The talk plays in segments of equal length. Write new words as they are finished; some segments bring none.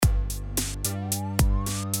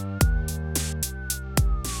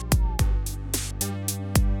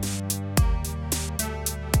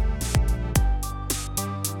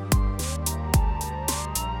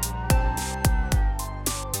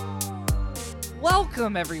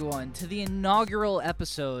Welcome, everyone, to the inaugural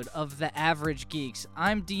episode of The Average Geeks.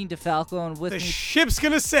 I'm Dean DeFalco, and with The me... ship's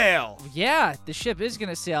gonna sail! Yeah, the ship is going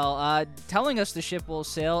to sail. Telling us the ship will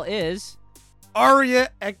sail is... Arya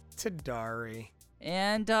Ektadari.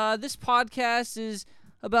 And this podcast is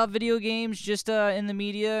about video games, just in the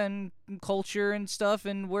media and culture and stuff,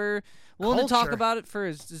 and we're willing to talk Culture? about it for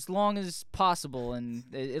as long as possible, and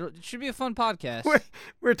it should be a fun podcast.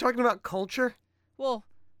 We're talking about culture? Well,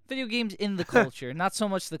 video games in the culture, not so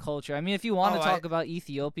much the culture. I mean, if you want to Oh, talk about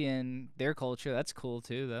Ethiopia and their culture, that's cool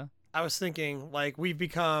too, though. I was thinking, like, we've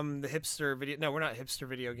become the hipster video... No, we're not hipster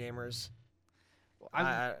video gamers.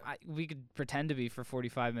 We could pretend to be for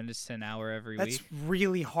 45 minutes to an hour every That's week.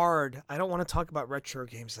 really hard. I don't want to talk about retro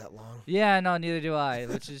games that long. Yeah, no, neither do I.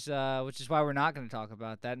 Which is why we're not going to talk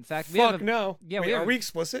about that. In fact, we Fuck have no. yeah, Wait, we have are we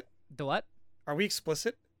explicit? the what? Are we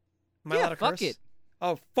explicit? Am I Yeah, allowed to fuck curse? it.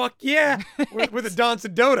 Oh, fuck yeah! we're the Dons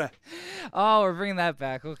of Dota. Oh, we're bringing that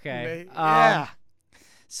back. Okay. Yeah.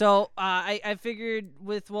 So I figured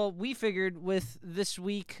we figured with this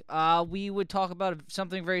week we would talk about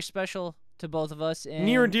something very special to both of us. And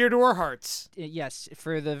Near and dear to our hearts. yes,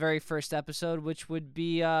 for the very first episode, which would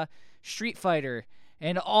be Street Fighter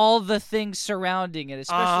and all the things surrounding it,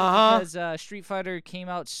 especially because Street Fighter came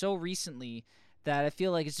out so recently that I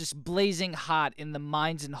feel like it's just blazing hot in the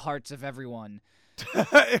minds and hearts of everyone.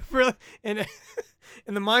 It really, in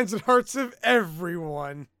the minds and hearts of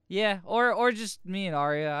everyone. Yeah, or just me and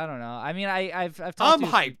Arya. I don't know. I mean, I've talked I'm to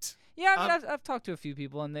hyped. Yeah, I mean, I've talked to a few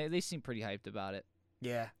people, and they seem pretty hyped about it.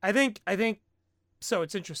 Yeah, I think so.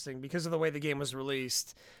 It's interesting because of the way the game was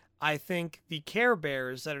released. I think the Care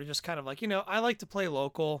Bears that are just kind of like, I like to play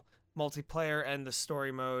local multiplayer and the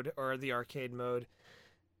story mode or the arcade mode.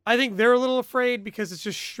 I think they're a little afraid because it's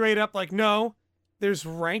just straight up like, no, there's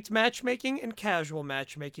ranked matchmaking and casual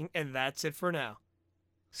matchmaking, and that's it for now.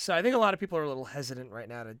 So I think a lot of people are a little hesitant right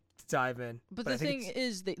now to dive in. But I the think thing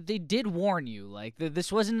is, they did warn you. Like this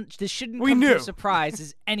shouldn't We come to knew. a surprise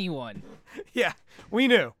as anyone. yeah, we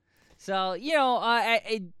knew. So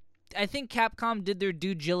I think Capcom did their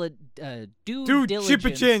due diligence.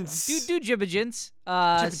 Jibbigence. Due diligence.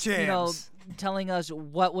 Jibbijams. Telling us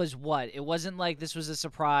what was what. It wasn't like this was a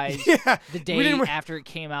surprise Yeah, the we day didn't- after it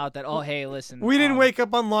came out that, oh, hey, listen. We didn't wake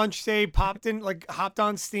up on launch day, hopped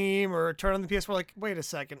on Steam or turned on the PS4 like, wait a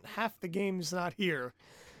second, half the game's not here.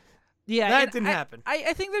 Yeah, That and didn't happen.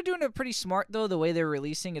 I think they're doing it pretty smart, though, the way they're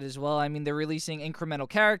releasing it as well. I mean, they're releasing incremental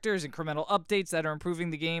characters, incremental updates that are improving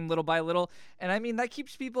the game little by little. And, I mean, that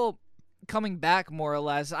keeps people coming back, more or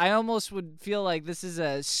less. I almost would feel like this is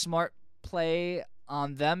a smart play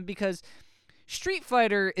on them because Street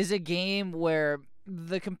Fighter is a game where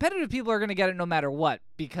the competitive people are going to get it no matter what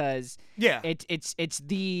because Yeah. it's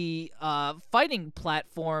the fighting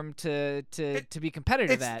platform to be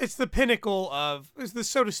competitive at. It's the pinnacle of,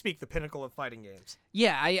 so to speak, the pinnacle of fighting games.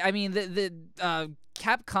 Yeah, I mean the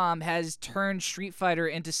Capcom has turned Street Fighter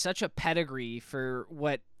into such a pedigree for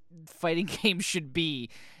what fighting games should be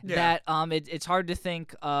that it's hard to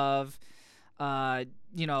think of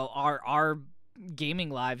our gaming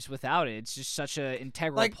lives without it. It's just such an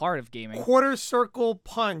integral part of gaming. Quarter circle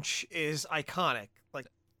punch is iconic. Like,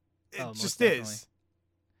 it Most just definitely. is.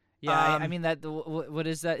 Yeah, I mean that. What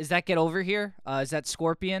is that? Is that Get Over Here? Is that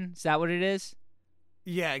Scorpion? Is that what it is?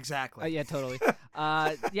 Yeah, exactly. Yeah, totally.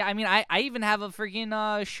 Yeah, I mean, I even have a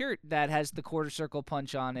freaking shirt that has the quarter circle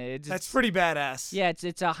punch on it. That's pretty badass. Yeah, it's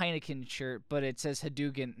a Heineken shirt, but it says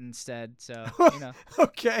Hadouken instead. So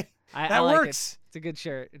Okay. I That like works. It. It's a good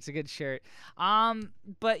shirt. It's a good shirt.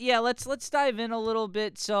 But yeah, let's dive in a little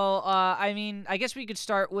bit. So, I mean, I guess we could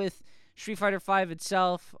start with Street Fighter V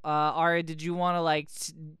itself. Ari, did you want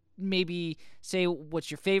to maybe say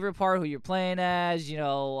what's your favorite part, who you're playing as?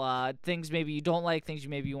 Things maybe you don't like, things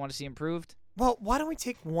you want to see improved. Well, why don't we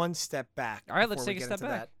take one step back? All right, let's before we take a get step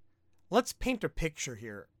into back. that? Let's paint a picture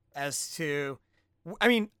here as to, I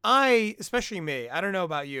mean, especially me, I don't know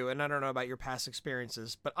about you, and I don't know about your past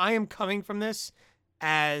experiences, but I am coming from this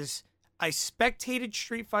as I spectated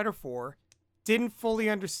Street Fighter 4, didn't fully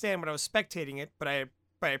understand what I was spectating it, but I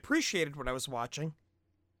appreciated what I was watching,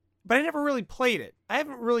 but I never really played it. I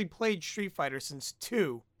haven't really played Street Fighter since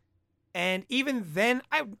 2, and even then,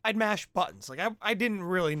 I'd mash buttons. Like, I didn't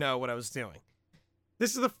really know what I was doing.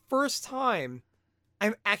 This is the first time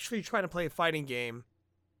I'm actually trying to play a fighting game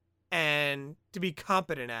and to be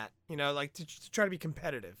competent at, to try to be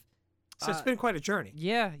competitive. So it's been quite a journey.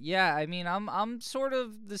 Yeah. I mean, I'm sort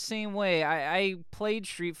of the same way. I played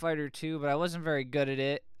Street Fighter 2, but I wasn't very good at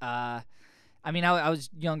it. I mean, I was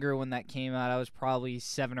younger when that came out. I was probably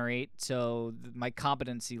 7 or 8, so my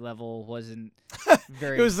competency level wasn't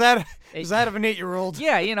very. It was that of an 8-year-old.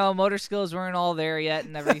 Yeah, motor skills weren't all there yet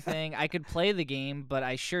and everything. I could play the game, but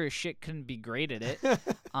I sure as shit couldn't be great at it.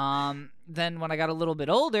 Then when I got a little bit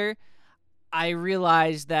older, I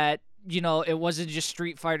realized that it wasn't just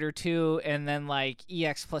Street Fighter 2 and then like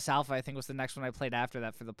EX plus Alpha, I think was the next one I played after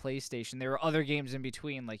that for the PlayStation. There were other games in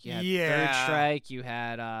between, like you had Third Strike, you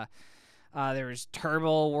had there was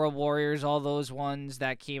Turbo, World Warriors, all those ones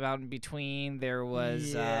that came out in between. There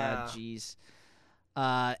was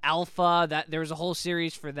Alpha, that there was a whole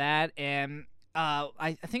series for that, and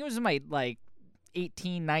I think it was in my like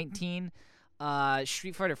 18, 19,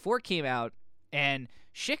 Street Fighter 4 came out, and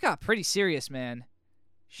shit got pretty serious, man.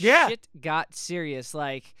 Yeah. Shit got serious.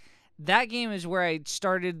 Like, that game is where I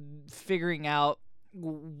started figuring out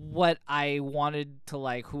what I wanted to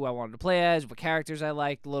like, who I wanted to play as, what characters I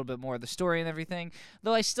liked, a little bit more of the story and everything.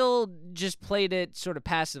 Though I still just played it sort of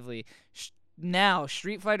passively. Now,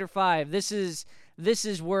 Street Fighter 5, this is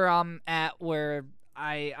where I'm at, where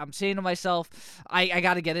I'm saying to myself, I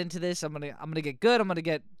got to get into this. I'm gonna get good. I'm gonna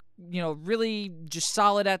get really just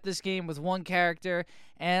solid at this game with one character,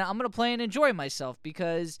 and I'm gonna play and enjoy myself,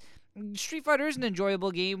 because Street Fighter is an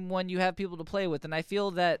enjoyable game when you have people to play with, and I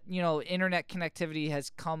feel that internet connectivity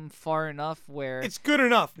has come far enough where it's good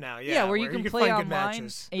enough now. Yeah, where you can play find online, good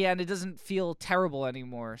matches. Yeah, and it doesn't feel terrible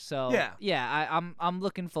anymore. So I'm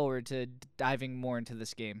looking forward to diving more into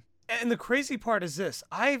this game. And the crazy part is this: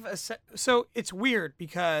 so it's weird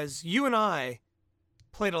because you and I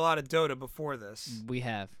played a lot of Dota before this. We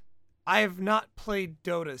have. I have not played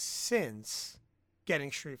Dota since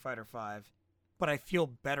getting Street Fighter V, but I feel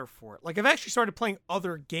better for it. Like, I've actually started playing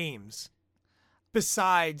other games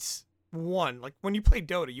besides one. Like, when you play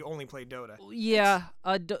Dota, you only play Dota. Yeah,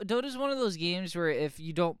 Dota's one of those games where if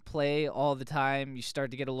you don't play all the time, you start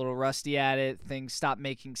to get a little rusty at it. Things stop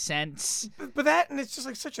making sense. But that, and it's just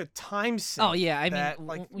like such a time sink. Oh yeah, I mean,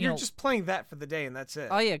 like you're just playing that for the day, and that's it.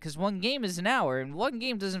 Oh yeah, because one game is an hour, and one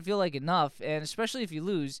game doesn't feel like enough, and especially if you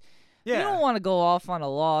lose. Yeah. You don't want to go off on a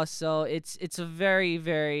loss, so it's a very,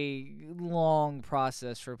 very long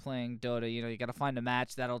process for playing Dota. You got to find a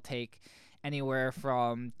match that'll take anywhere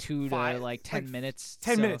from 2 to like 10 minutes.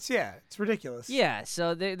 10 minutes, yeah. It's ridiculous. Yeah,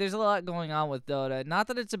 so there's a lot going on with Dota. Not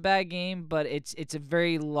that it's a bad game, but it's a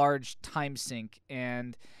very large time sink,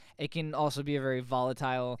 and it can also be a very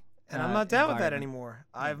volatile and I'm not down with that anymore.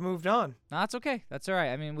 I've moved on. No, that's okay. That's all right.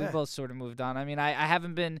 I mean, we both sort of moved on. I mean, I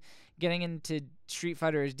haven't been getting into Street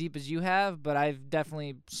Fighter as deep as you have, but I've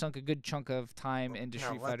definitely sunk a good chunk of time into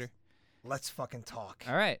Street Fighter. Let's fucking talk.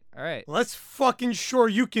 All right. Let's fucking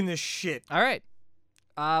Shoryuken this shit. All right.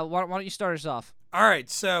 Why don't you start us off? All right.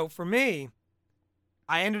 So for me,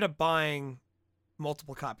 I ended up buying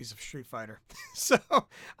multiple copies of Street Fighter. So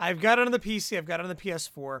I've got it on the PC. I've got it on the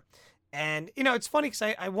PS4. And, it's funny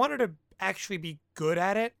because I wanted to actually be good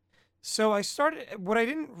at it. So I started, what I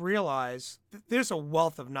didn't realize, there's a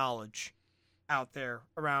wealth of knowledge out there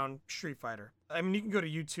around Street Fighter. I mean, you can go to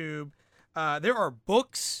YouTube. There are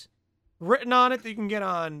books written on it that you can get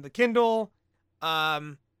on the Kindle.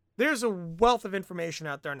 There's a wealth of information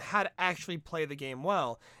out there on how to actually play the game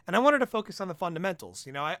well. And I wanted to focus on the fundamentals.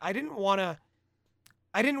 I didn't want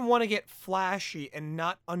to get flashy and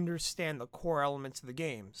not understand the core elements of the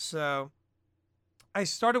game. So I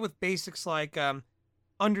started with basics like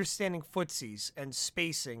understanding footsies and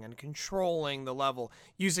spacing and controlling the level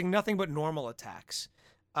using nothing but normal attacks.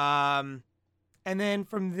 And then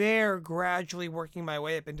from there, gradually working my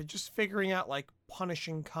way up into just figuring out like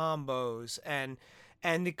punishing combos and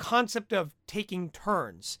the concept of taking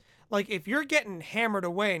turns. Like, if you're getting hammered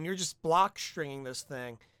away and you're just block stringing this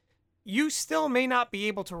thing, you still may not be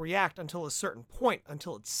able to react until a certain point,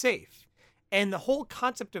 until it's safe. And the whole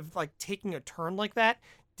concept of like taking a turn like that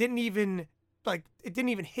didn't even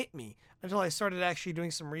hit me until I started actually doing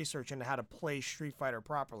some research into how to play Street Fighter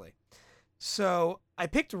properly. So I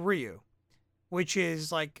picked Ryu, which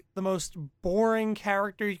is like the most boring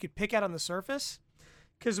character you could pick out on the surface.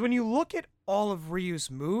 Because when you look at all of Ryu's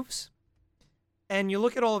moves, and you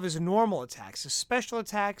look at all of his normal attacks, his special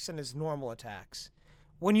attacks and his normal attacks,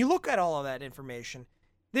 when you look at all of that information,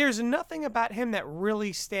 there's nothing about him that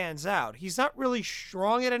really stands out. He's not really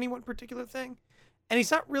strong at any one particular thing, and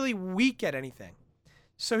he's not really weak at anything.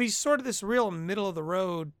 So he's sort of this real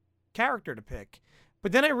middle-of-the-road character to pick.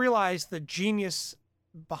 But then I realized the genius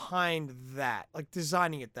behind that, like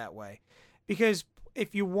designing it that way. Because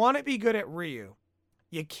if you want to be good at Ryu,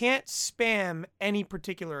 you can't spam any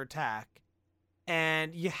particular attack,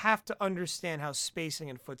 and you have to understand how spacing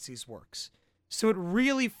and footsies works. So it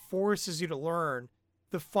really forces you to learn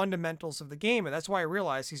the fundamentals of the game, and that's why I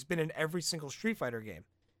realized he's been in every single Street Fighter game,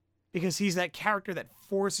 because he's that character that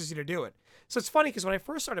forces you to do it. So it's funny because when I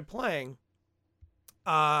first started playing,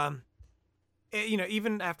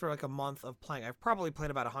 even after like a month of playing, I've probably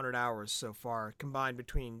played about 100 hours so far, combined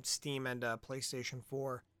between Steam and PlayStation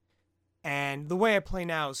 4. And the way I play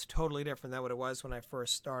now is totally different than what it was when I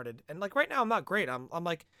first started. And like right now, I'm not great. I'm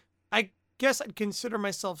like, I guess I'd consider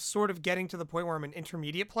myself sort of getting to the point where I'm an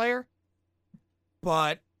intermediate player.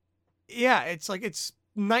 But yeah, it's like it's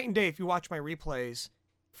night and day if you watch my replays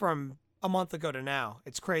from a month ago to now.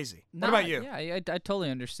 It's crazy. What about you? Yeah, I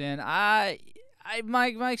totally understand.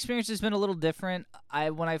 My experience has been a little different.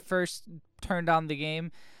 When I first turned on the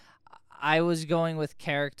game, I was going with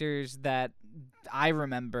characters that I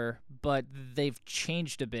remember, but they've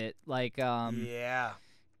changed a bit. Like Yeah.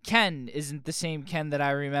 Ken isn't the same Ken that I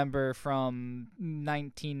remember from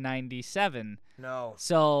 1997. No.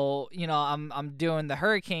 So, I'm doing the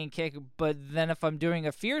hurricane kick, but then if I'm doing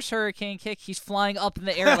a fierce hurricane kick, he's flying up in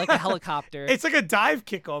the air like a helicopter. It's like a dive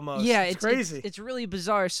kick almost. Yeah, it's crazy. It's really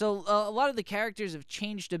bizarre. So a lot of the characters have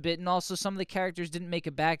changed a bit, and also some of the characters didn't make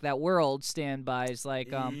it back that were old standbys. Like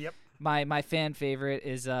Yep. my fan favorite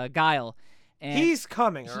is Guile. And he's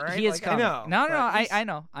coming, all right? He is coming. I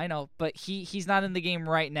know. I know. But he's not in the game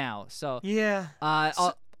right now. So yeah.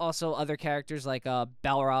 Also, other characters like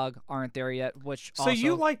Balrog aren't there yet. So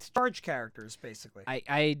you liked charge characters, basically.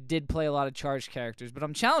 I did play a lot of charged characters, but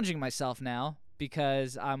I'm challenging myself now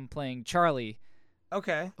because I'm playing Charlie.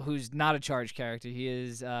 Okay. Who's not a charge character. He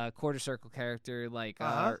is a quarter circle character like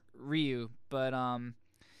Ryu, but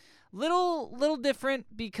little different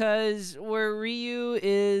because where Ryu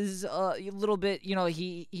is a little bit,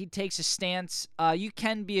 he takes a stance. You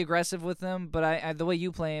can be aggressive with him, but the way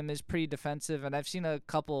you play him is pretty defensive, and I've seen a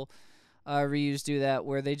couple Ryus do that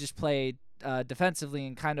where they just play defensively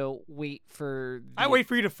and kind of wait for. I wait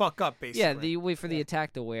for you to fuck up, basically. Yeah, you wait for the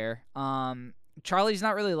attack to wear. Charlie's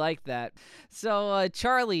not really like that. So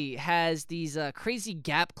Charlie has these crazy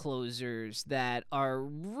gap closers that are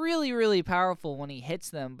really, really powerful when he hits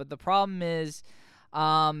them. But the problem is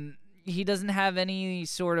he doesn't have any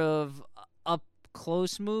sort of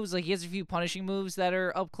up-close moves. Like, he has a few punishing moves that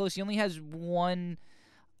are up-close. He only has one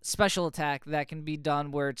special attack that can be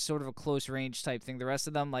done where it's sort of a close-range type thing. The rest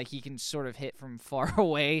of them, like, he can sort of hit from far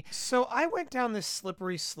away. So I went down this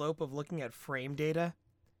slippery slope of looking at frame data.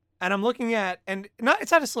 And I'm looking at,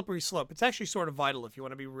 it's not a slippery slope. It's actually sort of vital if you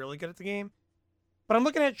want to be really good at the game. But I'm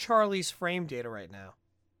looking at Charlie's frame data right now.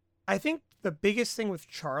 I think the biggest thing with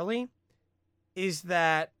Charlie is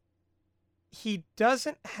that he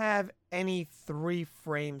doesn't have any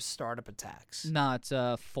 3-frame startup attacks. No, it's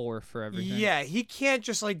 4 for everything. Yeah, he can't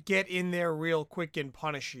just like get in there real quick and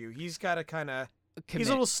punish you. He's got to kind of, he's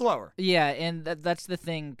a little slower. Yeah, and that's the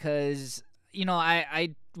thing, because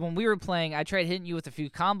I when we were playing, I tried hitting you with a few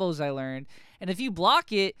combos I learned, and if you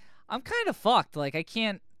block it, I'm kind of fucked. Like, I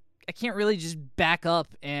can't really just back up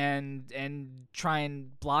and try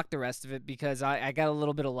and block the rest of it because I got a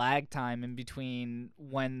little bit of lag time in between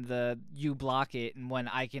when you block it and when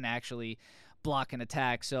I can actually block an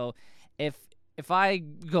attack. So if I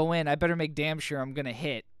go in, I better make damn sure I'm gonna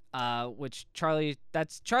hit. Which Charlie's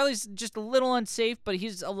just a little unsafe, but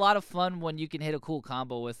he's a lot of fun when you can hit a cool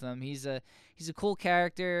combo with him. He's a cool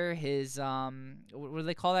character. His what do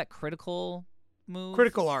they call that? Critical move?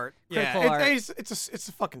 Critical art. Critical art. It's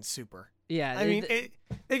a fucking super. Yeah. I mean,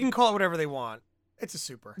 they can call it whatever they want. It's a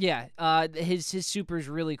super. Yeah. His super is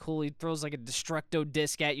really cool. He throws like a destructo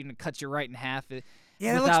disc at you and cuts you right in half.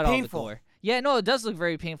 Yeah, it looks painful. Yeah, no, it does look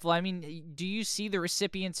very painful. I mean, do you see the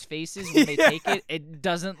recipients' faces when they take it? It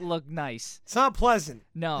doesn't look nice. It's not pleasant.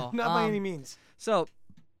 No. Not by any means. So,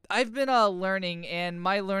 I've been learning, and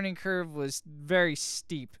my learning curve was very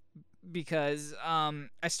steep because I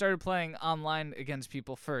started playing online against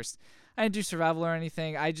people first. I didn't do survival or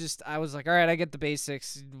anything. I was like, all right, I get the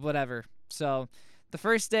basics, whatever. So, the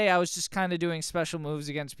first day I was just kind of doing special moves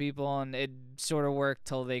against people, and it sort of worked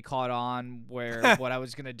till they caught on what I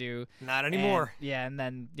was going to do. Not anymore. And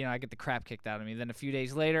then, I get the crap kicked out of me. Then a few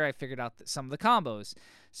days later, I figured out some of the combos.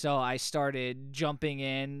 So I started jumping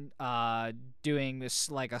in, doing this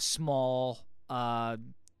like a small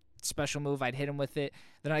special move. I'd hit them with it.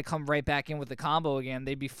 Then I'd come right back in with the combo again.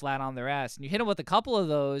 They'd be flat on their ass. And you hit them with a couple of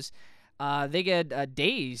those, they get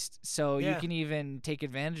dazed, so you can even take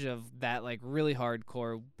advantage of that, like, really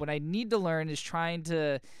hardcore. What I need to learn is trying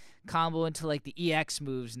to combo into like the EX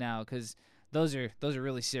moves now, because those are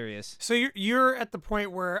really serious. So you're at the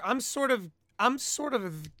point where I'm sort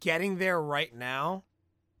of getting there right now.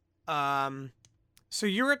 So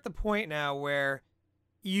you're at the point now where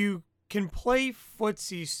you can play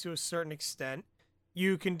footsies to a certain extent.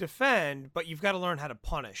 you can defend, but you've got to learn how to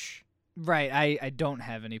punish. Right. I don't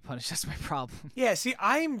have any punish. That's my problem. Yeah, see,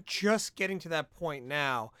 I'm just getting to that point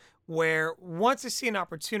now where once I see an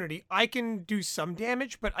opportunity, I can do some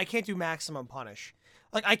damage, but I can't do maximum punish.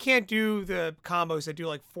 Like, I can't do the combos that do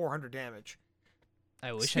like 400 damage.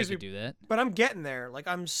 I wish I could do that. But I'm getting there. Like,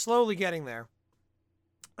 I'm slowly getting there.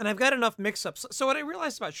 And I've got enough mix-ups. So what I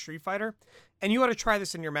realized about Street Fighter, and you ought to try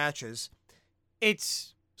this in your matches,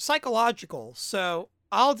 it's psychological. So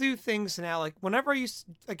I'll do things now, like whenever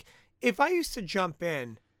if I used to jump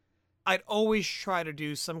in, I'd always try to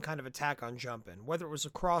do some kind of attack on jump in, whether it was a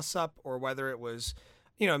cross-up or whether it was,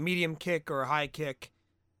 a medium kick or a high kick.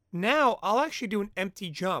 Now I'll actually do an empty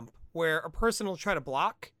jump where a person will try to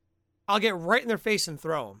block. I'll get right in their face and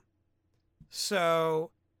throw them. So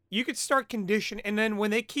you could start condition, and then when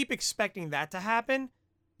they keep expecting that to happen,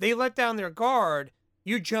 they let down their guard,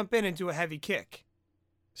 you jump in and do a heavy kick.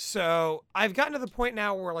 So I've gotten to the point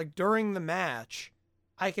now where, like, during the match,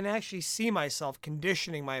 I can actually see myself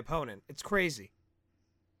conditioning my opponent. It's crazy.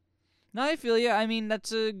 No, I feel you. I mean,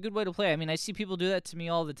 that's a good way to play. I mean, I see people do that to me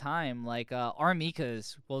all the time. Like,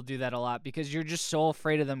 Armikas will do that a lot because you're just so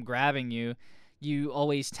afraid of them grabbing you. You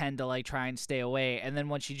always tend to, like, try and stay away. And then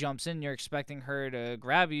when she jumps in, you're expecting her to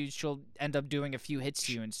grab you. She'll end up doing a few hits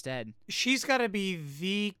to you instead. She's got to be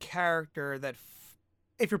the character that,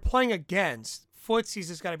 if you're playing against, footsies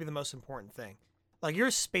has got to be the most important thing. Like, your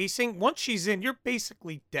spacing, once she's in, you're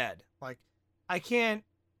basically dead. Like, I can't...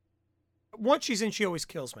 Once she's in, she always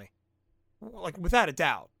kills me. Like, without a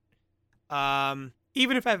doubt.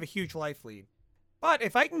 Even if I have a huge life lead. But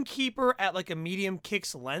if I can keep her at, like, a medium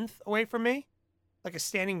kick's length away from me, like a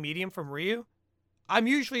standing medium from Ryu, I'm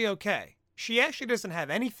usually okay. She actually doesn't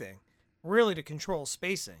have anything really to control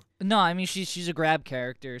spacing. No, I mean, she's a grab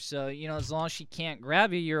character, so, as long as she can't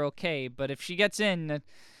grab you, you're okay. But if she gets in...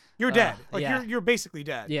 You're dead. Like, yeah. you're basically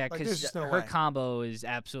dead. Yeah, like, because no her way. combo is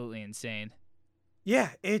absolutely insane. Yeah,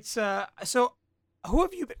 it's, so... Who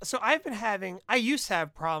have you been? So I've been having... I used to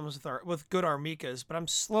have problems with good Armikas, but I'm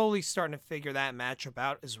slowly starting to figure that matchup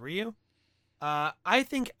out as Ryu. I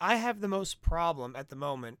think I have the most problem at the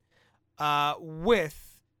moment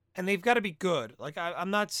with... And they've got to be good. Like,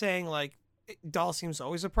 I'm not saying, like, Dhalsim's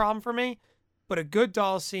always a problem for me, but a good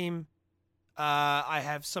Dhalsim I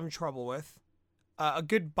have some trouble with. A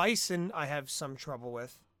good Bison I have some trouble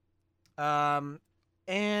with. And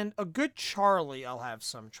a good Charlie I'll have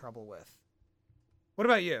some trouble with. What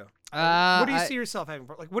about you? What do you see yourself having?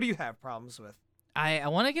 Like, what do you have problems with? I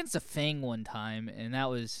went against a Fang one time, and that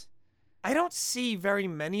was... I don't see very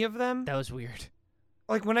many of them. That was weird.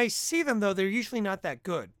 Like, when I see them, though, they're usually not that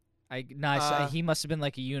good. He must have been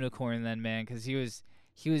like a unicorn then, man, because he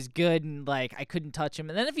was good, and, like, I couldn't touch him.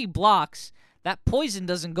 And then if he blocks, that poison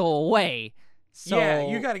doesn't go away. So... Yeah,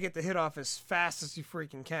 you got to get the hit off as fast as you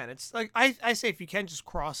freaking can. It's like, I say if you can, just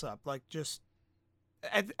cross up. Like, just...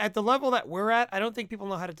 At the level that we're at, I don't think people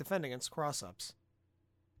know how to defend against cross-ups.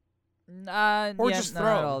 Or just throw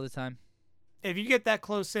not all the time. If you get that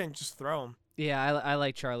close in, just throw him. Yeah, I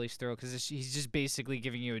like Charlie's throw because he's just basically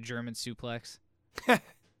giving you a German suplex.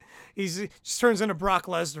 He just turns into Brock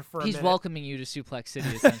Lesnar for a minute. He's welcoming you to Suplex City,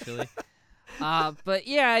 essentially. But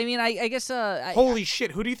yeah, I mean, I guess... Holy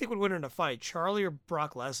shit, who do you think would win in a fight, Charlie or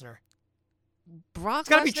Brock Lesnar? Brock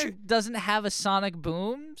Lesnar doesn't have a sonic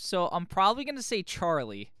boom, so I'm probably going to say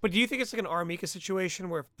Charlie. But do you think it's like an Armika situation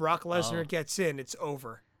where if Brock Lesnar gets in, it's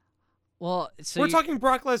over? Well, so we're talking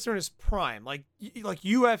Brock Lesnar in his prime, like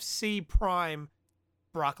UFC prime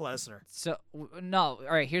Brock Lesnar. So, no,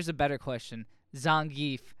 all right, here's a better question.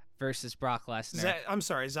 Zangief versus Brock Lesnar. I'm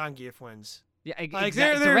sorry, Zangief wins. Yeah, like,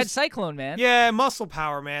 exactly. The Red Cyclone, man. Yeah, muscle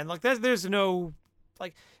power, man. Like, there's no...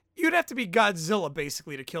 like. You'd have to be Godzilla,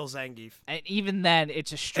 basically, to kill Zangief. And even then,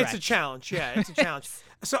 it's a stretch. It's a challenge, yeah. It's a challenge.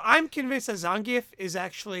 So I'm convinced that Zangief is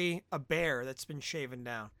actually a bear that's been shaven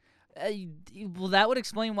down. Well, that would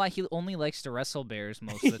explain why he only likes to wrestle bears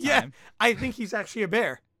most of the yeah, time. I think he's actually a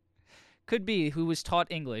bear. Could be, who was taught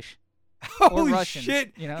English. Holy or Russian,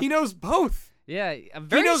 shit, you know? He knows both. Yeah, a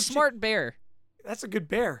very smart bear. That's a good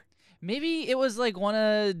bear. Maybe it was like one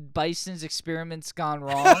of Bison's experiments gone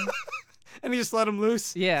wrong. And he just let him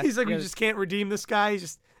loose. Yeah. He's like, we just can't redeem this guy.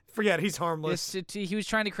 Just forget, he's harmless. He was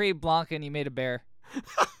trying to create Blanca, and he made a bear.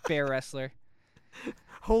 Bear wrestler.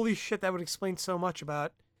 Holy shit, that would explain so much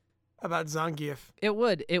about Zangief. It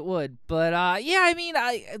would. But yeah, I mean,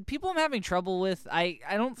 people I'm having trouble with. I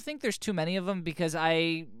don't think there's too many of them because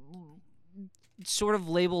I sort of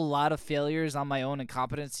label a lot of failures on my own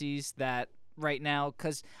incompetencies that right now,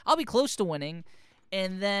 because I'll be close to winning.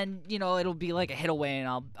 and then it'll be like a hit away, and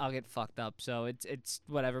I'll get fucked up. So it's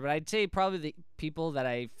whatever. But I'd say probably the people that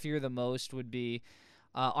I fear the most would be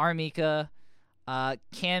Armika,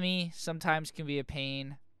 Cammy sometimes can be a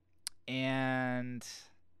pain, and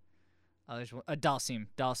there's Dalsim.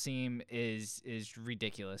 Dalsim is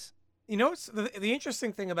ridiculous. You know what's the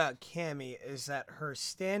interesting thing about Cammy is that her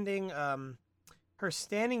standing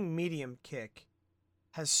medium kick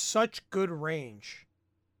has such good range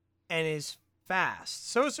and is fast.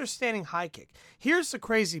 So is her standing high kick. Here's the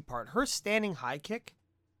crazy part. Her standing high kick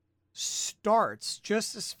starts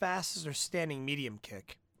just as fast as her standing medium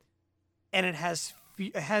kick. And it has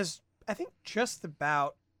I think just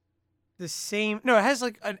about the same. No, it has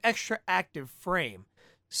like an extra active frame.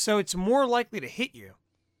 So it's more likely to hit you.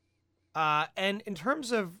 And in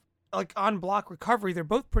terms of like on block recovery, they're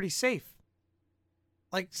both pretty safe.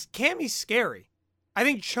 Like Cammy's scary. I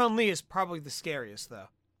think Chun-Li is probably the scariest though.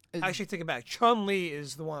 I actually take it back. Chun-Li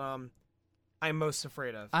is the one I'm most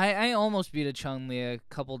afraid of. I almost beat a Chun-Li a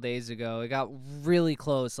couple days ago. It got really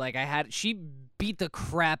close. Like she beat the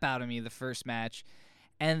crap out of me the first match,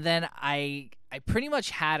 and then I pretty much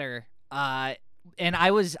had her. And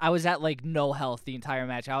I was at like no health the entire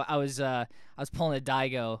match. I was pulling a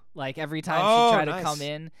Daigo. Like every time she tried to come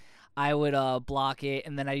in, I would block it,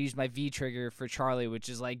 and then I used my V trigger for Charlie, which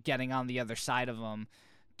is like getting on the other side of him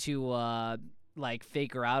to like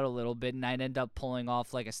fake her out a little bit, and I'd end up pulling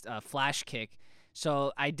off like a flash kick.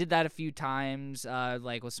 So I did that a few times,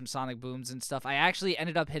 like with some sonic booms and stuff. I actually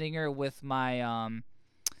ended up hitting her with my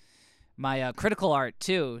my critical art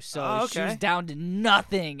too. So she was down to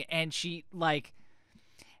nothing, and she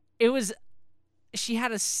she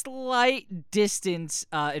had a slight distance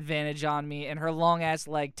advantage on me, and her long ass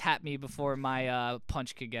leg tapped me before my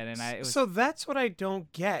punch could get in. So that's what I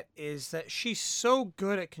don't get, is that she's so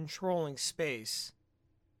good at controlling space,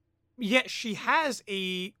 yet she has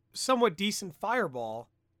a somewhat decent fireball,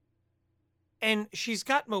 and she's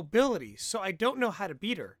got mobility, so I don't know how to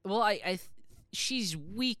beat her. Well, she's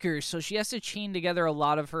weaker, so she has to chain together a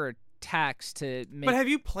lot of her attacks to make... But have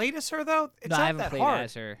you played as her, though? It's no, not I haven't that played hard.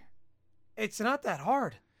 as her. It's not that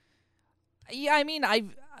hard. Yeah, I mean, I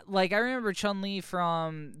remember Chun-Li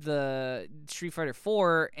from the Street Fighter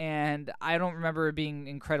 4, and I don't remember it being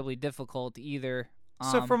incredibly difficult either.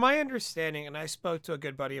 So from my understanding, and I spoke to a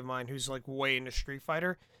good buddy of mine who's like way into Street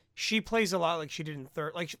Fighter, she plays a lot like she did in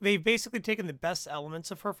third. Like they've basically taken the best elements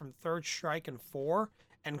of her from Third Strike and 4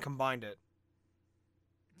 and combined it.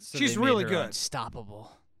 So she's really good.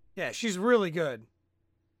 Unstoppable. Yeah, she's really good.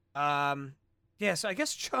 Yeah, so I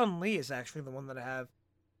guess Chun-Li is actually the one that I have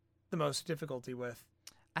the most difficulty with.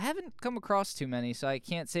 I haven't come across too many, so I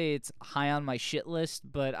can't say it's high on my shit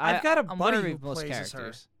list, but I've got a I'm buddy wondering who most plays as her.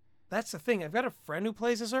 characters. That's the thing. I've got a friend who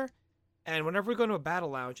plays as her, and whenever we go to a battle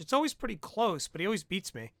lounge, it's always pretty close, but he always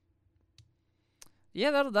beats me.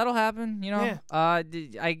 Yeah, that'll happen. Yeah.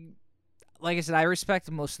 Like I said, I respect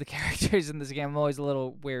most of the characters in this game. I'm always a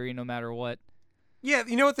little wary, no matter what. Yeah,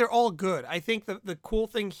 you know what? They're all good. I think the cool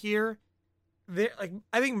thing here, I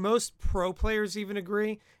think most pro players even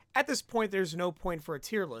agree. At this point, there's no point for a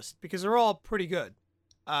tier list because they're all pretty good.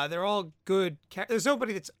 They're all good. There's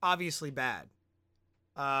nobody that's obviously bad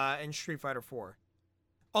in Street Fighter 4.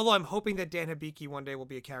 Although I'm hoping that Dan Hibiki one day will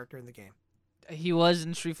be a character in the game. He was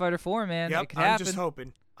in Street Fighter 4, man. Yep, it could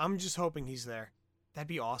happen. I'm just hoping he's there. That'd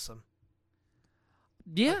be awesome.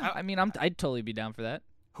 Yeah, I mean, I'd totally be down for that.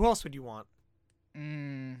 Who else would you want?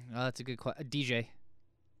 Oh, that's a good question. DJ.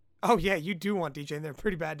 Oh yeah, you do want DJ in there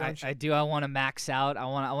pretty bad, don't you? I do. I want to max out. I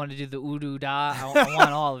want to do the udu da. I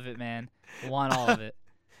want all of it, man. I want all of it.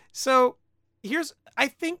 So, I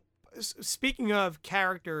think, speaking of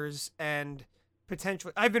characters and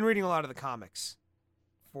potentially, I've been reading a lot of the comics.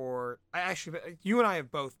 You and I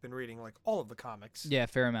have both been reading like all of the comics. Yeah,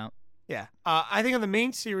 fair amount. Yeah. I think on the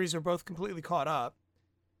main series, we're both completely caught up.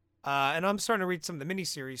 And I'm starting to read some of the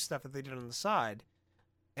miniseries stuff that they did on the side.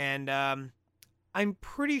 And I'm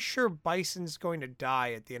pretty sure Bison's going to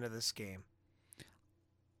die at the end of this game.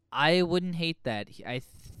 I wouldn't hate that. I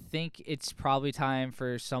think it's probably time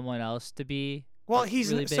for someone else to be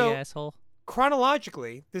he's really big asshole.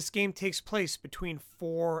 Chronologically, this game takes place between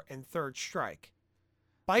 4 and Third Strike.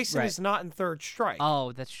 Bison is not in Third Strike.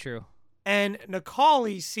 Oh, that's true. And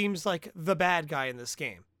Necalli seems like the bad guy in this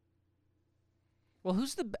game. Well,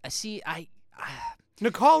 who's the... See,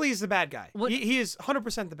 Necalli is the bad guy. He is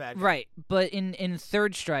 100% the bad guy. Right, but in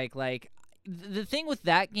Third Strike, like, the thing with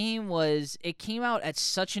that game was it came out at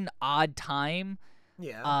such an odd time.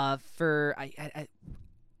 Yeah. Did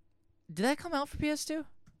that come out for PS2? I'm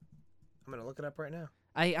going to look it up right now.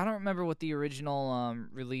 I don't remember what the original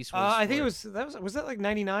release was. I think was that like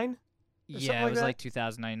 99? Yeah, it was like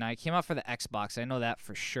 2099. It came out for the Xbox. I know that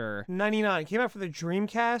for sure. 99. Came out for the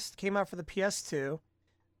Dreamcast. Came out for the PS2.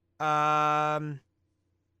 Wow,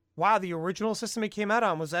 the original system it came out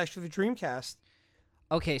on was actually the Dreamcast.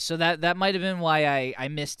 Okay, so that might have been why I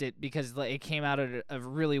missed it, because it came out at a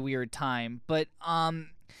really weird time. But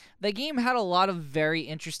the game had a lot of very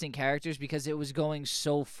interesting characters because it was going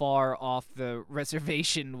so far off the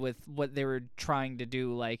reservation with what they were trying to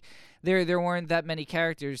do. Like there weren't that many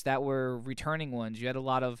characters that were returning ones. You had a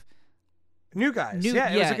lot of new guys. It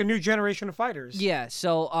was like a new generation of fighters. Yeah,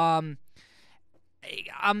 so I'm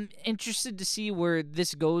interested to see where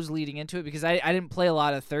this goes leading into it, because I didn't play a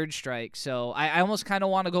lot of Third Strike, so I almost kind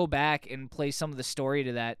of want to go back and play some of the story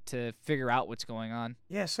to that to figure out what's going on.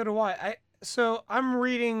 Yeah, so do I. So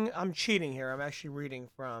I'm cheating here. I'm actually reading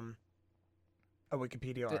from a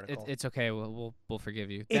Wikipedia article. It's okay. We'll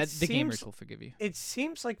forgive you. The gamers will forgive you. It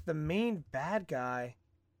seems like the main bad guy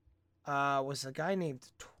was a guy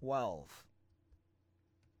named 12.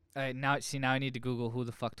 Now I need to Google who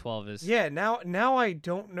the fuck 12 is. Yeah, now I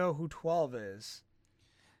don't know who 12 is.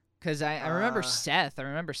 Because I remember Seth. I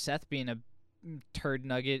remember Seth being a turd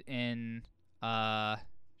nugget in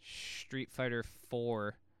Street Fighter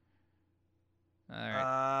 4. All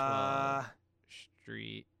right, 12.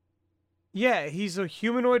 Street. Yeah, he's a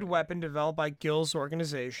humanoid weapon developed by Gil's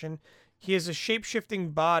organization. He has a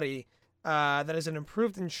shape-shifting body that is an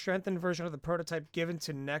improved and strengthened version of the prototype given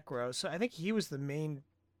to Necro. So I think he was the main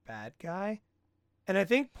bad guy. And I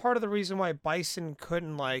think part of the reason why Bison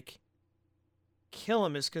couldn't, like, kill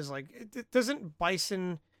him is because, like,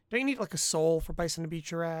 don't you need, like, a soul for Bison to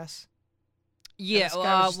beat your ass? Yeah,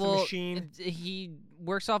 well, machine. He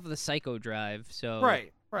works off of the Psycho Drive, so...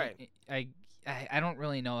 Right. I don't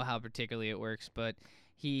really know how particularly it works, but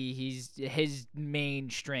his main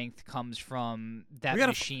strength comes from that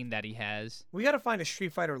machine that he has. We got to find a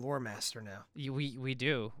Street Fighter lore master now. We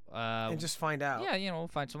do. And just find out. Yeah, we'll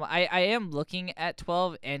find someone. I am looking at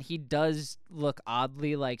 12, and he does look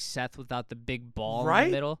oddly like Seth without the big ball in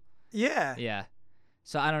the middle. Yeah. Yeah.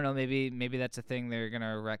 So I don't know. Maybe that's a thing they're gonna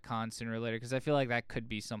retcon sooner or later, because I feel like that could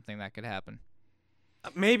be something that could happen.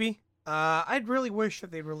 Maybe. I'd really wish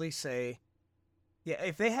that they'd release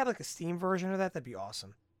if they had like a Steam version of that, that'd be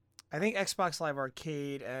awesome. I think Xbox Live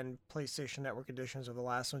Arcade and PlayStation Network editions are the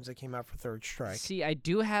last ones that came out for Third Strike. See, I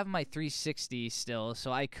do have my 360 still,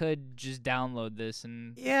 so I could just download this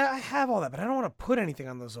and... Yeah, I have all that, but I don't want to put anything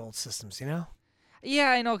on those old systems, you know?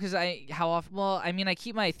 Yeah, I know, because how often... Well, I mean, I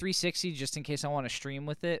keep my 360 just in case I want to stream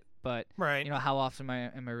with it, but, right. How often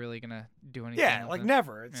am I really going to do anything? Yeah, like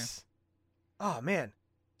never. It's... Yeah. Oh, man.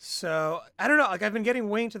 So, I don't know, like, I've been getting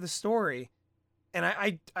way into the story,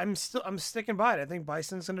 and I'm sticking by it. I think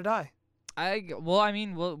Bison's gonna die.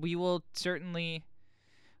 We will certainly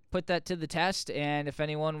put that to the test, and if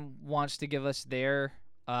anyone wants to give us their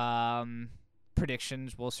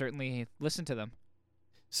predictions, we'll certainly listen to them.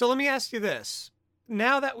 So let me ask you this: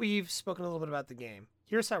 now that we've spoken a little bit about the game,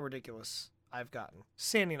 here's how ridiculous I've gotten.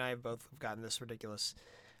 Sandy and I have both gotten this ridiculous.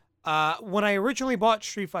 When I originally bought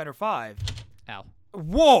Street Fighter V. Ow.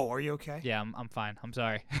 Whoa, are you okay? Yeah, I'm fine. I'm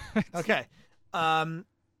sorry. Okay. When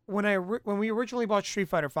we originally bought Street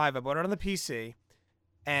Fighter V, I bought it on the PC,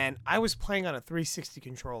 and I was playing on a 360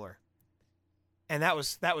 controller, and that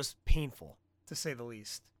was painful to say the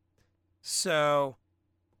least. So,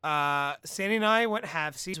 Sandy and I went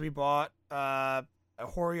halvesies. We bought a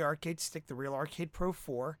Hori arcade stick, the Real Arcade Pro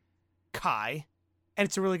 4, Kai, and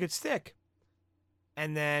it's a really good stick.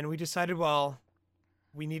 And then we decided, well,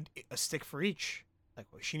 we need a stick for each. Like,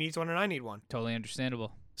 she needs one and I need one. Totally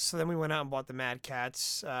understandable. So then we went out and bought the Mad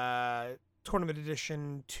Catz Tournament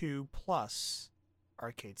Edition 2 Plus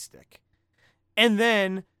arcade stick. And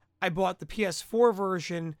then I bought the PS4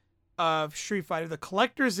 version of Street Fighter, the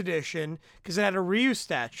Collector's Edition, because it had a Ryu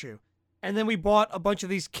statue. And then we bought a bunch of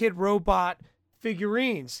these Kid Robot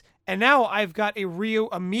figurines. And now I've got a Ryu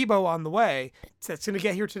amiibo on the way that's going to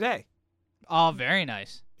get here today. Oh, very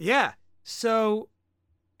nice. Yeah. So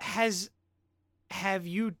have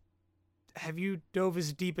you dove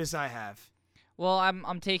as deep as I have? Well,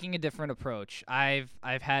 I'm taking a different approach. I've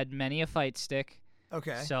had many a fight stick.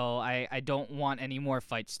 Okay. So I don't want any more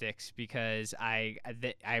fight sticks because I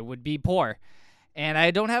would be poor, and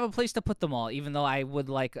I don't have a place to put them all. Even though I would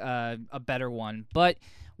like a better one, but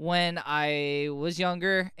when I was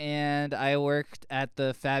younger and I worked at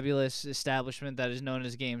the fabulous establishment that is known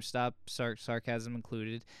as GameStop, sarcasm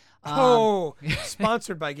included.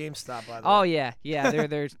 Sponsored by GameStop, by the way. Oh yeah,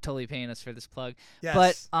 they're totally paying us for this plug.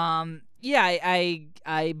 Yes. But I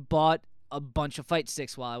bought a bunch of fight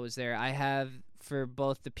sticks while I was there. I have for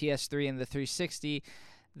both the PS3 and the 360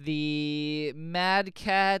 the Mad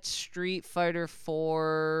Cat Street Fighter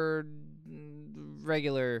 4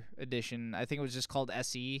 regular edition. I think it was just called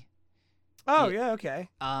SE. Oh, yeah, okay.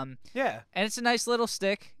 Yeah. And it's a nice little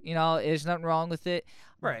stick. There's nothing wrong with it.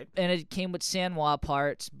 Right. And it came with Sanwa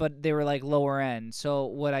parts, but they were like lower end. So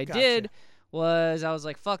what I Gotcha. did was I was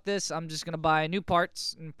like, fuck this. I'm just going to buy new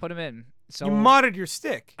parts and put them in. So You modded your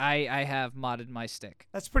stick. I have modded my stick.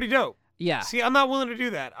 That's pretty dope. Yeah. See, I'm not willing to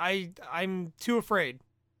do that. I'm too afraid.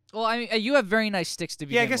 Well, I mean, you have very nice sticks to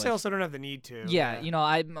begin Yeah, I guess with. I also don't have the need to. Yeah,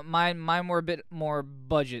 mine were a bit more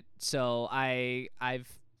budget, so I've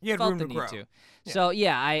You had felt room the to need grow. to. Yeah. So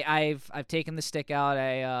yeah, I've taken the stick out.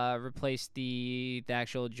 I replaced the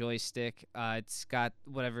actual joystick. It's got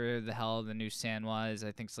whatever the hell the new Sanwa is.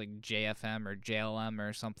 I think it's like JFM or JLM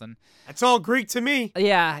or something. That's all Greek to me.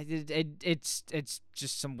 Yeah, it's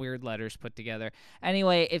just some weird letters put together.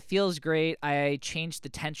 Anyway, it feels great. I changed the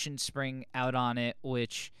tension spring out on it,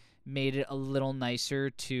 which made it a little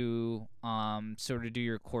nicer to sort of do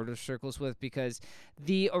your quarter circles with, because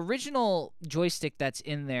the original joystick that's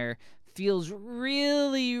in there feels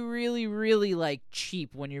really, really, really like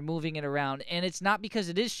cheap when you're moving it around. And it's not because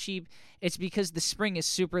it is cheap, it's because the spring is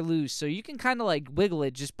super loose, so you can kind of like wiggle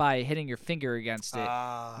it just by hitting your finger against it.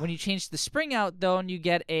 When you change the spring out though, and you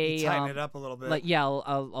get You tighten it up a little bit.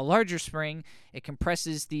 a larger spring, it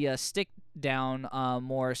compresses the stick down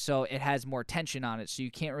more, so it has more tension on it, so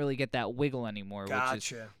you can't really get that wiggle anymore.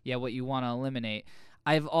 Which is what you want to eliminate.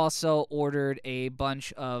 I've also ordered a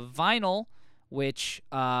bunch of vinyl, which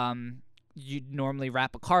you'd normally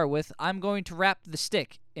wrap a car with. I'm going to wrap the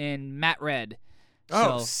stick in matte red.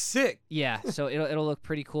 Oh, So, sick. yeah, so it'll look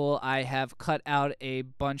pretty cool. I have cut out a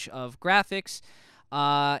bunch of graphics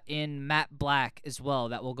in matte black as well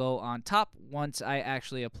that will go on top once I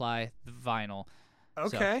actually apply the vinyl.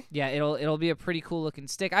 Okay. So, yeah, it'll be a pretty cool looking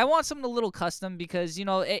stick. I want something a little custom because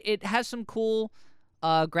it has some cool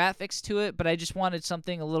graphics to it, but I just wanted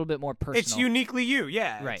something a little bit more personal. It's uniquely you,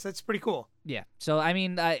 yeah. Right. That's pretty cool. Yeah. So I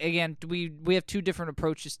mean, again, we have two different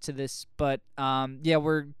approaches to this, but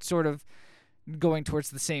we're sort of going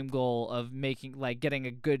towards the same goal of getting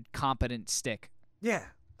a good, competent stick. Yeah.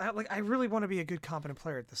 I really want to be a good, competent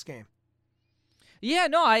player at this game. Yeah.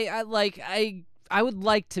 No, I would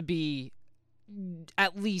like to be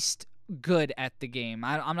at least good at the game.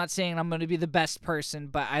 I'm not saying I'm going to be the best person,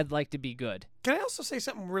 but I'd like to be good. Can I also say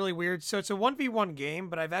something really weird? So it's a 1v1 game,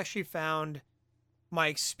 but I've actually found my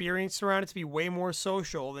experience around it to be way more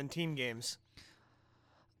social than team games.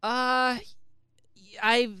 I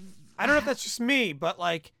don't know if that's just me, but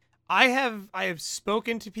like I have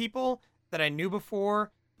spoken to people that I knew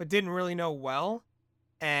before but didn't really know well.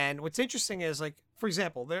 And what's interesting is, like, for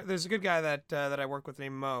example, there's a good guy that I work with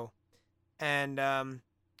named Mo. And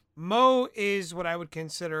Mo is what I would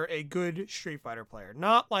consider a good Street Fighter player.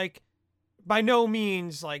 Not like, by no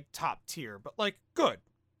means like top tier, but like good.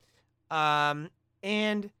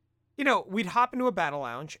 And we'd hop into a battle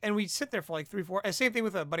lounge and we'd sit there for like 3-4. Same thing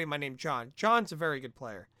with a buddy of mine named John. John's a very good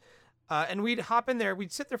player. And we'd hop in there.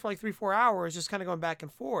 We'd sit there for like 3-4 hours, just kind of going back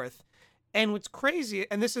and forth. And what's crazy,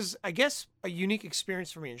 and this is, I guess, a unique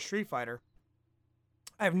experience for me in Street Fighter.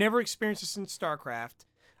 I've never experienced this in StarCraft,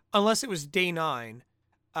 unless it was day 9.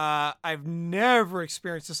 I've never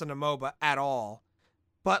experienced this in a MOBA at all.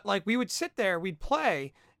 But like, we would sit there, we'd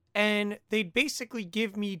play, and they'd basically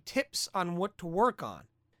give me tips on what to work on.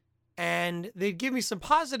 And they'd give me some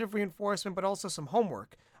positive reinforcement, but also some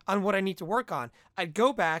homework on what I need to work on. I'd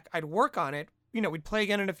go back, I'd work on it, we'd play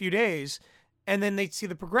again in a few days, and then they'd see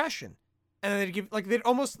the progression. And then they'd give, like, they're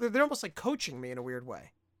almost like coaching me in a weird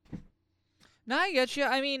way. No, I get you.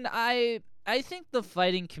 I mean, I think the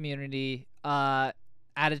fighting community, at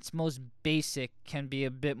its most basic, can be a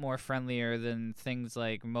bit more friendlier than things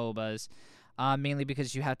like MOBAs, mainly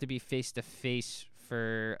because you have to be face-to-face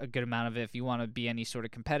for a good amount of it if you want to be any sort of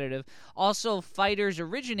competitive. Also, fighters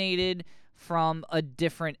originated from a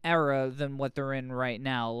different era than what they're in right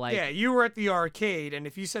now. Like, yeah, you were at the arcade, and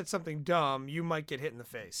if you said something dumb, you might get hit in the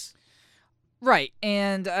face. Right,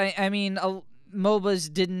 and I mean,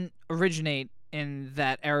 MOBAs didn't originate in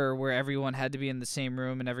that era where everyone had to be in the same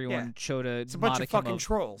room and everyone showed it's a bunch of fucking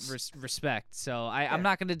trolls. Respect. So I'm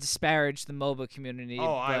not going to disparage the MOBA community.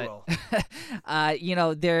 Oh, but, I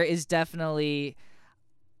will. There is definitely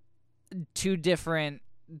two different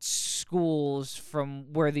schools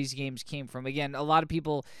from where these games came from. Again, a lot of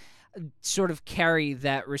people sort of carry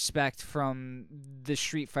that respect from the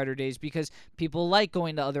Street Fighter days because people like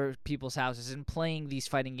going to other people's houses and playing these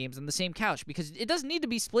fighting games on the same couch because it doesn't need to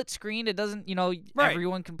be split screen. It doesn't, Right.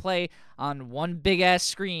 Everyone can play on one big ass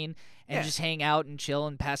screen and Yeah. just hang out and chill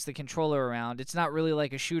and pass the controller around. It's not really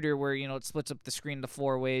like a shooter where, it splits up the screen into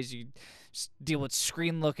 4 ways. You deal with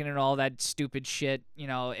screen looking and all that stupid shit.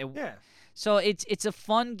 Yeah. So it's a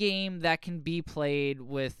fun game that can be played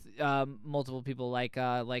with multiple people, like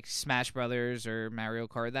Smash Brothers or Mario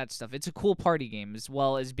Kart, that stuff. It's a cool party game as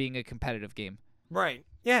well as being a competitive game. Right.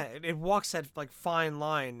 Yeah, it walks that like fine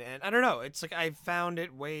line, and I don't know. It's like I found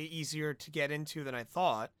it way easier to get into than I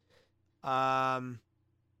thought.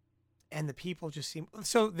 And the people just seem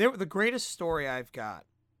so. The greatest story I've got.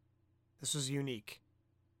 This was unique.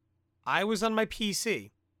 I was on my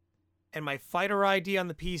PC, and my fighter ID on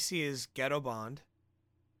the PC is Ghetto Bond.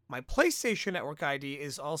 My PlayStation Network ID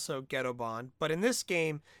is also Ghetto Bond, but in this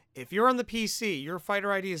game, if you're on the PC, your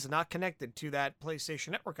fighter ID is not connected to that PlayStation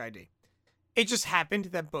Network ID. It just happened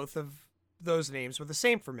that both of those names were the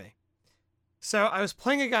same for me. So I was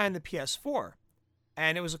playing a guy on the PS4,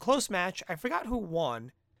 and it was a close match. I forgot who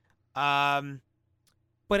won.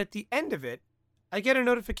 But at the end of it, I get a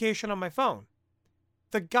notification on my phone.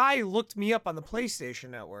 The guy looked me up on the PlayStation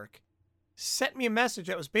Network, sent me a message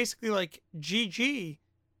that was basically like, GG,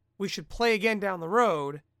 we should play again down the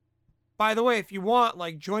road. By the way, if you want,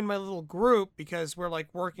 like, join my little group because we're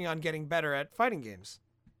like working on getting better at fighting games.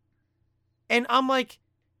 And I'm like,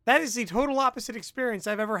 that is the total opposite experience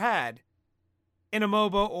I've ever had in a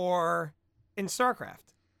MOBA or in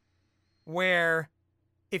StarCraft. Where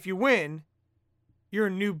if you win, you're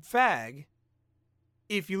a noob fag.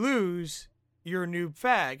 If you lose, you're a noob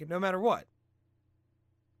fag, no matter what.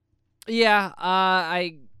 Yeah,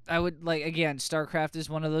 I would like, again, StarCraft is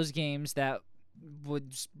one of those games that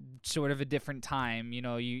would sort of a different time.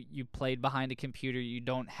 You played behind a computer. You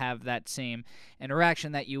don't have that same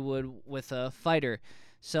interaction that you would with a fighter.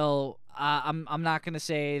 So I'm not gonna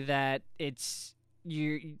say that it's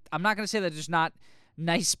you. I'm not gonna say that there's not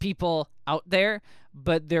nice people out there,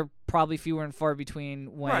 but they're probably fewer and far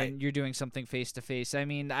between when you're doing something face to face. I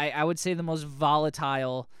mean, I would say the most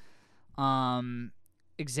volatile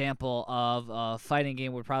example of a fighting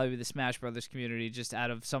game would probably be the Smash Brothers community, just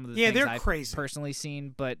out of some of the things I've crazy. personally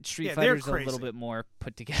seen. But Street Fighter's a little bit more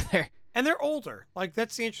put together. And they're older. Like,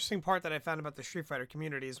 that's the interesting part that I found about the Street Fighter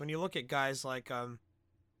community is when you look at guys like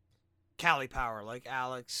Cali Power, like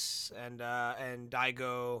Alex and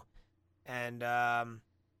Daigo and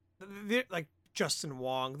like Justin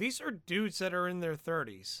Wong. These are dudes that are in their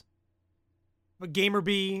 30s. But Gamer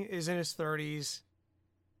B is in his 30s.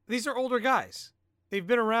 These are older guys. They've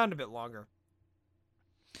been around a bit longer.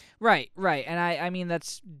 Right. And I mean,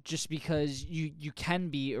 that's just because you can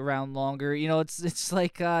be around longer. It's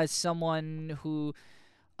like someone who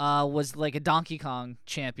was like a Donkey Kong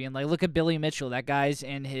champion. Like, look at Billy Mitchell. That guy's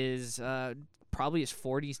in his probably his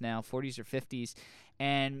 40s now, 40s or 50s.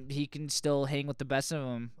 And he can still hang with the best of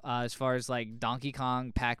them as far as like Donkey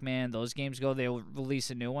Kong, Pac-Man, those games go. They'll release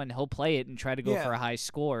a new one. He'll play it and try to go for a high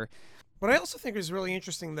score. What I also think is really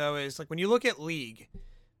interesting, though, is like when you look at League,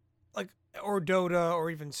 like, or Dota,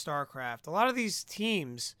 or even StarCraft, a lot of these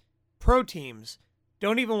teams, pro teams,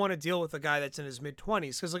 don't even want to deal with a guy that's in his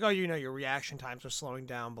mid-20s because, like, your reaction times are slowing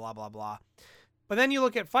down, blah, blah, blah. But then you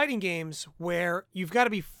look at fighting games where you've got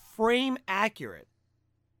to be frame accurate.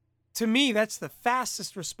 To me, that's the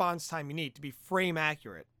fastest response time you need to be frame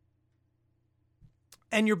accurate.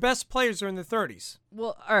 And your best players are in the 30s.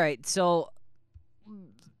 Well, all right, so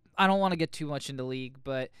I don't want to get too much into League,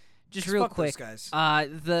 but just real quick, those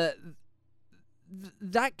guys.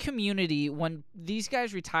 That community, when these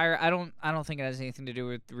guys retire, I don't think it has anything to do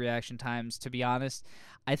with reaction times. To be honest,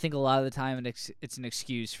 I think a lot of the time it's an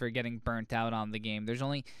excuse for getting burnt out on the game. There's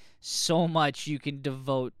only so much you can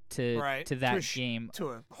devote to that game. To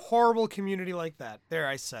a horrible community like that. There,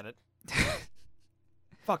 I said it.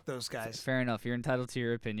 Fuck those guys. Fair enough. You're entitled to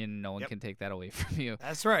your opinion. No one can take that away from you.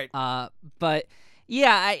 That's right. But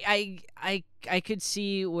yeah, I could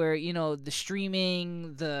see where, the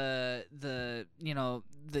streaming, the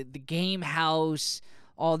game house,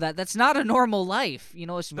 all that. That's not a normal life,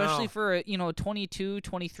 especially for a 22,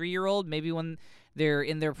 23-year-old, maybe when they're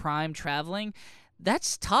in their prime traveling.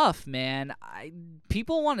 That's tough, man.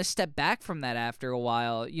 People want to step back from that after a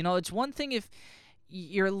while. It's one thing if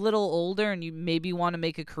you're a little older and you maybe want to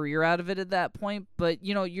make a career out of it at that point, but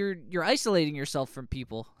you're isolating yourself from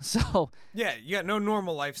people. So yeah, you got no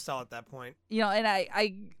normal lifestyle at that point.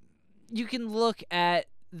 And you can look at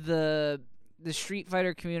the Street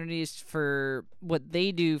Fighter communities for what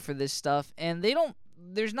they do for this stuff, and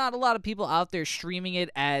there's not a lot of people out there streaming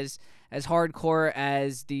it as as hardcore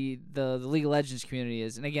as the League of Legends community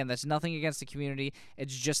is. And again, that's nothing against the community.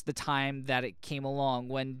 It's just the time that it came along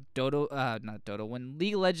when when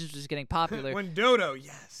League of Legends was getting popular. When Dodo,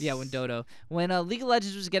 yes. Yeah, when League of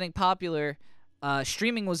Legends was getting popular,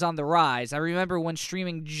 streaming was on the rise. I remember when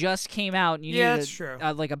streaming just came out, and you needed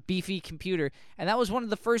like a beefy computer, and that was one of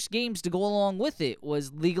the first games to go along with it.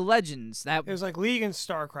 Was League of Legends. It was like League and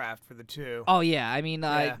StarCraft for the two. Oh yeah, I mean,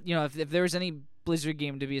 if there was any Blizzard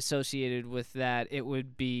game to be associated with that, it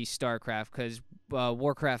would be StarCraft, because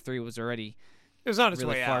Warcraft 3 was already it was on its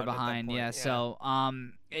really way far out behind. At that point. Yeah, so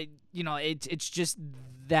it's just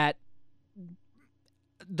that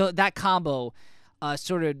that combo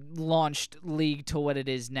sort of launched League to what it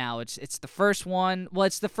is now. It's the first one. Well,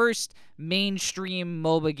 it's the first mainstream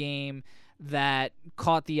MOBA game that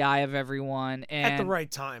caught the eye of everyone, and at the right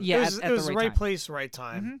time. Yeah, it was the right place, right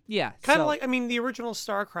time. Mm-hmm. Yeah, kind of like, I mean, the original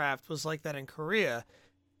StarCraft was like that in Korea,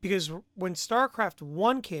 because when StarCraft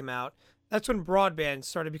 1 came out, that's when broadband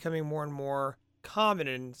started becoming more and more common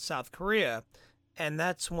in South Korea, and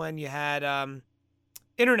that's when you had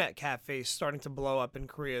internet cafes starting to blow up in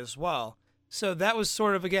Korea as well. So that was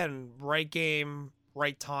sort of, again, right game,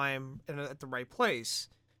 right time, and at the right place.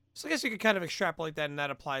 So I guess you could kind of extrapolate that, and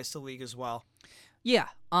that applies to League as well. Yeah.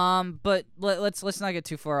 But let's not get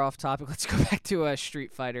too far off topic. Let's go back to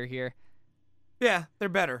Street Fighter here. Yeah, they're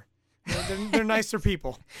better. They're nicer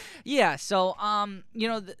people. Yeah. So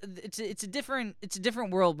it's a different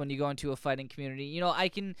world when you go into a fighting community. You know, I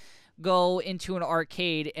can go into an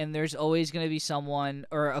arcade, and there's always going to be someone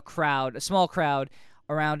or a small crowd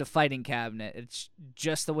around a fighting cabinet. It's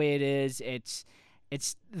just the way it is. It's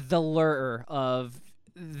the lure of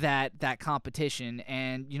that competition,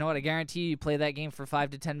 and you know what, I guarantee you play that game for 5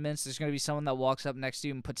 to 10 minutes, there's going to be someone that walks up next to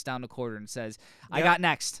you and puts down a quarter and says, I got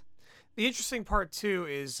next. The interesting part too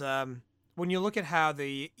is when you look at how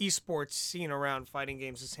the esports scene around fighting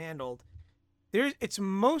games is handled, it's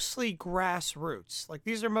mostly grassroots. Like,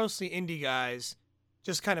 these are mostly indie guys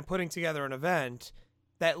just kind of putting together an event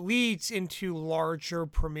that leads into larger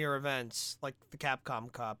premier events like the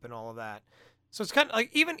Capcom Cup and all of that. So it's kind of like,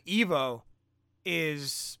 even EVO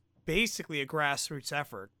is basically a grassroots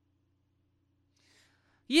effort.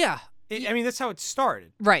 Yeah. I mean, that's how it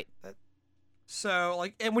started. Right. So,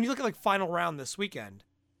 like, and when you look at, like, Final Round this weekend,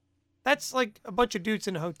 that's, like, a bunch of dudes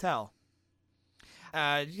in a hotel,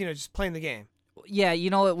 just playing the game. Yeah, you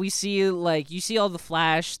know what, you see all the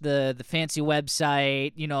flash, the fancy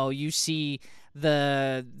website, you see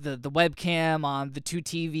the webcam on the two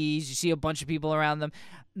TVs, you see a bunch of people around them.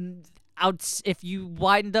 If you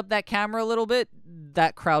widened up that camera a little bit,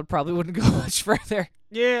 that crowd probably wouldn't go much further.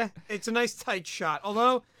 Yeah, it's a nice tight shot.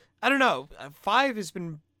 Although, I don't know, 5 has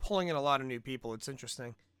been pulling in a lot of new people. It's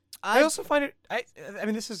interesting. I also find it, I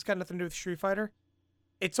mean, this has got nothing to do with Street Fighter.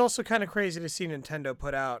 It's also kind of crazy to see Nintendo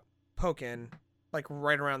put out Pokken, like,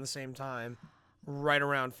 right around the same time, right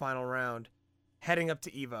around Final Round, heading up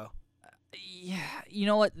to EVO. Yeah, you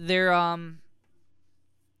know what, their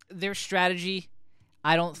strategy,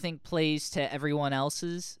 I don't think, plays to everyone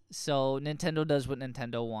else's. So Nintendo does what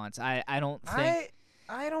Nintendo wants. I don't think.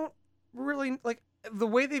 I don't really like the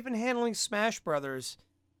way they've been handling Smash Brothers,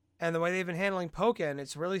 and the way they've been handling Pokken.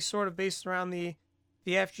 It's really sort of based around the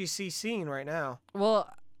FGC scene right now. Well,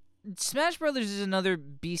 Smash Brothers is another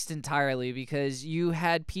beast entirely, because you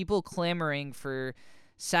had people clamoring for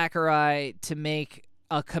Sakurai to make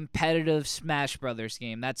a competitive Smash Brothers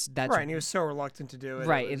game. That's right. And he was so reluctant to do it.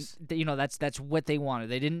 Right, and that's what they wanted.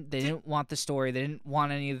 They didn't want the story. They didn't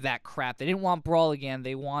want any of that crap. They didn't want Brawl again.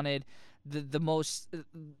 They wanted the most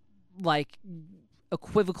like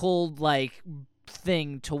equivocal like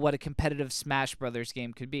thing to what a competitive Smash Brothers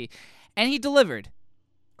game could be, and he delivered.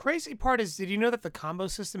 Crazy part is, did you know that the combo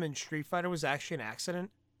system in Street Fighter was actually an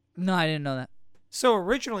accident? No, I didn't know that. So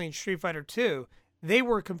originally in Street Fighter 2, they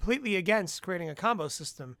were completely against creating a combo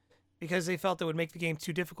system because they felt it would make the game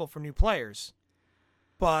too difficult for new players.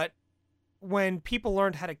 But when people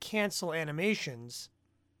learned how to cancel animations,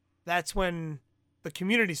 that's when the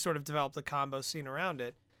community sort of developed a combo scene around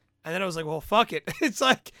it. And then I was like, well, fuck it.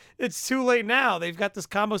 It's too late now. They've got this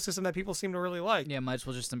combo system that people seem to really like. Yeah, might as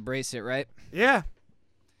well just embrace it, right? Yeah.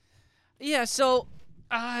 Yeah, so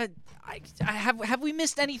have we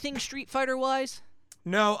missed anything Street Fighter wise?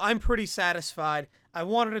 No, I'm pretty satisfied. I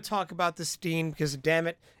wanted to talk about this Steam because, damn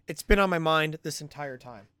it, it's been on my mind this entire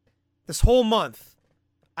time. This whole month,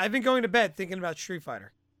 I've been going to bed thinking about Street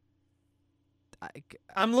Fighter.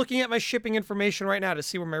 I'm looking at my shipping information right now to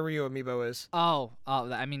see where my Ryu amiibo is. Oh,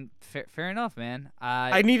 I mean, fair enough, man.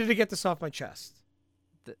 I needed to get this off my chest.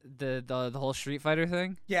 The whole Street Fighter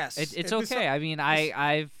thing? Yes. It's okay. I mean,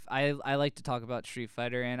 I've I like to talk about Street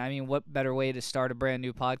Fighter, and I mean, what better way to start a brand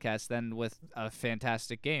new podcast than with a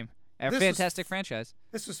fantastic game, a fantastic franchise.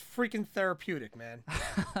 This was freaking therapeutic, man.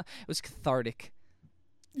 It was cathartic.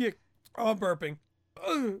 Yeah. Oh, I'm burping.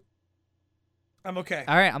 Ugh. I'm okay.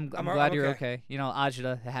 All right, I'm glad you're okay. okay. You know,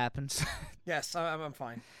 agita, it happens. Yes, I'm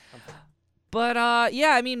fine. I'm fine. But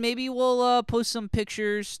yeah, I mean, maybe we'll post some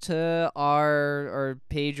pictures to our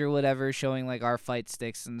page or whatever, showing like our fight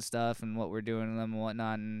sticks and stuff and what we're doing with them and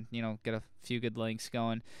whatnot, and you know, get a few good links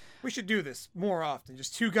going. We should do this more often.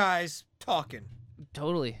 Just two guys talking.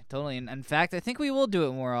 Totally. And in fact, I think we will do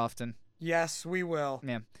it more often. Yes, we will.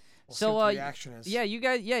 Yeah. We'll So see what the reaction is. yeah, you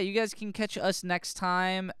guys can catch us next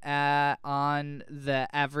time on The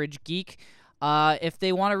Average Geek. If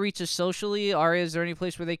they want to reach us socially, Aria, is there any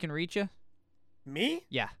place where they can reach you? Me?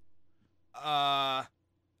 Yeah.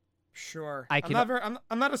 Sure. I can.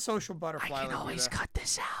 I'm not a social butterfly. I can like always you, cut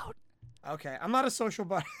this out. Okay, I'm not a social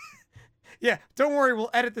Yeah, don't worry. We'll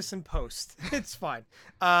edit this in post. It's fine.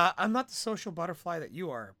 I'm not the social butterfly that you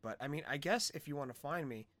are, but I mean, I guess if you want to find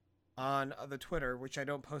me on the Twitter, which I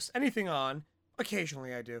don't post anything on,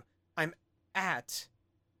 occasionally I do. I'm at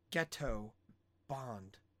Ghetto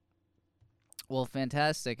Bond. Well,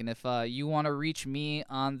 fantastic. And if you want to reach me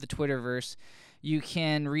on the Twitterverse, you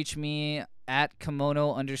can reach me at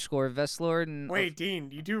Kimono_Vestlord. And Wait, Dean,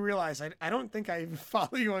 you do realize I don't think I even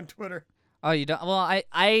follow you on Twitter. Oh, you don't? Well,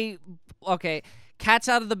 okay. Cat's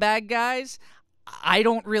out of the bag, guys. I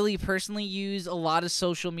don't really personally use a lot of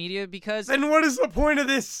social media because. Then what is the point of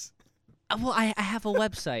this? Well, I have a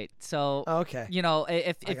website, so Okay. you know,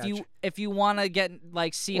 if you want to get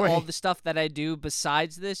see all Wait. the stuff that I do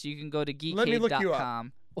besides this, you can go to Let me look you up.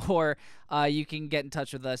 geekade.com, or you can get in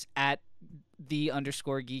touch with us at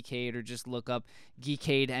 _Geekade, or just look up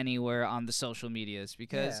Geekade anywhere on the social medias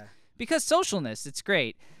because socialness, it's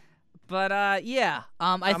great. But yeah,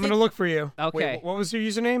 I'm gonna look for you. Okay. Wait, what was your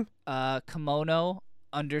username?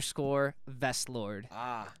 Kimono_Vestlord.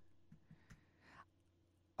 Ah.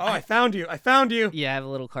 Oh, I found you. I found you. Yeah, I have a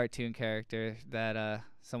little cartoon character that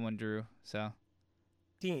someone drew. So.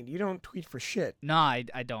 Dean, you don't tweet for shit. No, I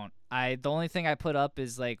don't. The only thing I put up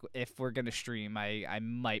is like if we're gonna stream, I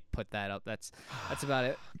might put that up. That's about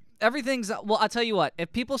it. Everything's well. I'll tell you what.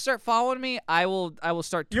 If people start following me, I will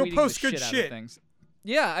start tweeting You'll post the good shit shit. out of things.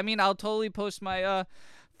 Yeah, I mean, I'll totally post my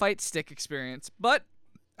fight stick experience, but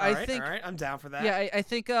All I think. All right, I'm down for that. Yeah, I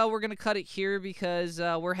think we're going to cut it here because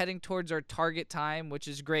we're heading towards our target time, which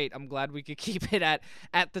is great. I'm glad we could keep it at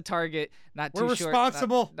the target. Not too We're short.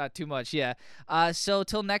 responsible. Not too much, yeah. So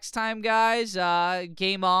till next time, guys,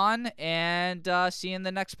 game on, and see you in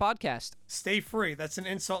the next podcast. Stay free. That's an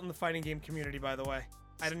insult in the fighting game community, by the way.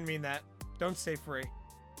 I didn't mean that. Don't stay free.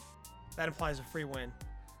 That implies a free win.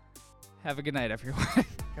 Have a good night, everyone.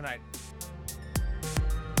 Good night.